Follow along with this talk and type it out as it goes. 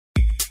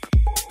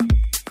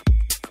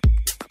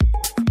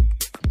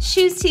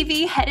Shoes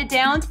TV headed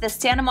down to the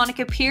Santa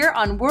Monica Pier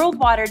on World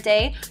Water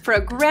Day for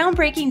a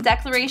groundbreaking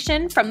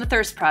declaration from the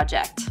Thirst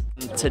Project.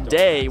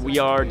 Today, we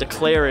are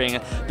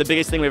declaring the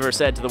biggest thing we've ever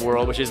said to the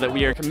world, which is that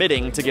we are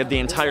committing to give the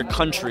entire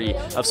country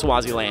of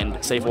Swaziland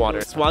safe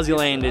water.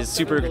 Swaziland is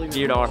super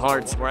dear to our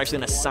hearts. We're actually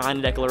going to sign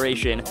a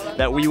declaration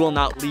that we will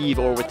not leave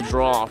or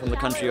withdraw from the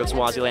country of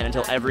Swaziland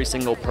until every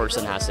single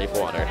person has safe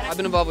water. I've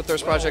been involved with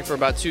Thirst Project for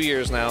about 2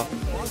 years now,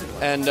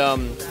 and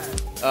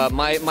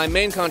my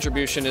main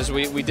contribution is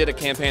we did a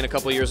campaign a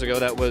couple years ago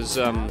that was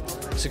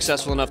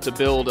successful enough to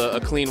build a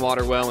clean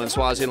water well in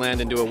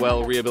Swaziland and do a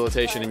well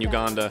rehabilitation in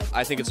Uganda.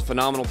 I think it's a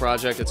phenomenal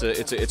project.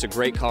 It's a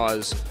great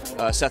cause.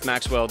 Seth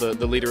Maxwell,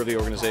 the leader of the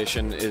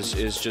organization,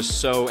 is just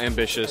so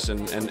ambitious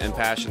and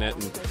passionate,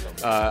 and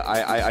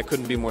I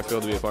couldn't be more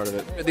thrilled to be a part of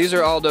it. These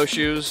are Aldo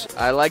shoes.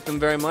 I like them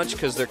very much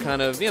because they're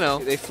kind of,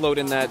 they float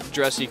in that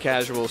dressy,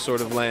 casual sort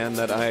of land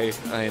that I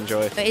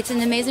enjoy. It's an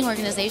amazing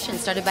organization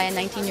started by a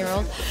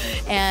 19-year-old,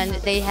 and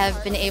they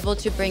have been able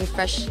to bring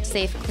fresh,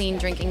 safe, clean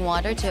drinking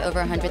water to over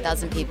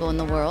 100,000 people in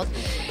the world.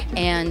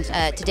 And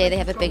today they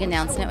have a big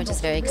announcement, which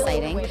is very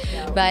exciting.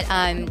 But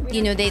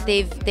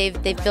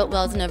they've built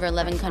wells in over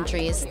 11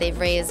 countries. They've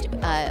raised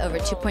over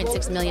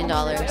 $2.6 million,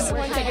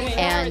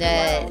 and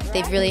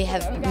they really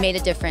have made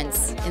a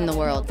difference in the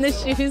world. The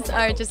shoes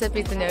are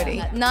Giuseppe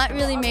Zanotti. Not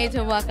really made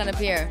to walk on a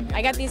pier.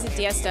 I got these at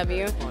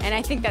DSW, and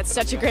I think that's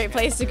such a great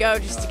place to go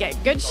just to get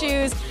good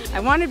shoes. I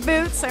wanted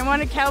boots. I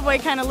wanted cowboy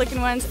kind of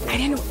looking ones. I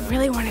didn't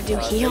really want to do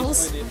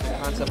heels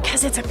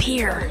because it's a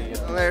pier.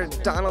 They're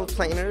Donald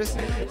Planers,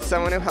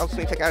 someone who helps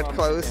me pick out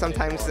clothes.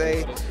 Sometimes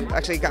they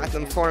actually got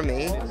them for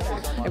me.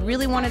 I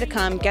really wanted to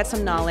come, get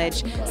some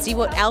knowledge, see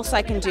what else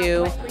I can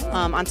do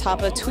on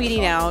top of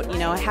tweeting out,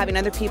 having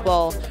other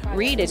people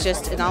read. It's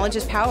just, knowledge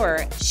is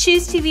power.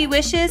 Shoes TV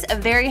wishes a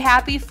very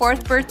happy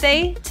 4th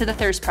birthday to the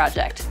Thirst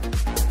Project.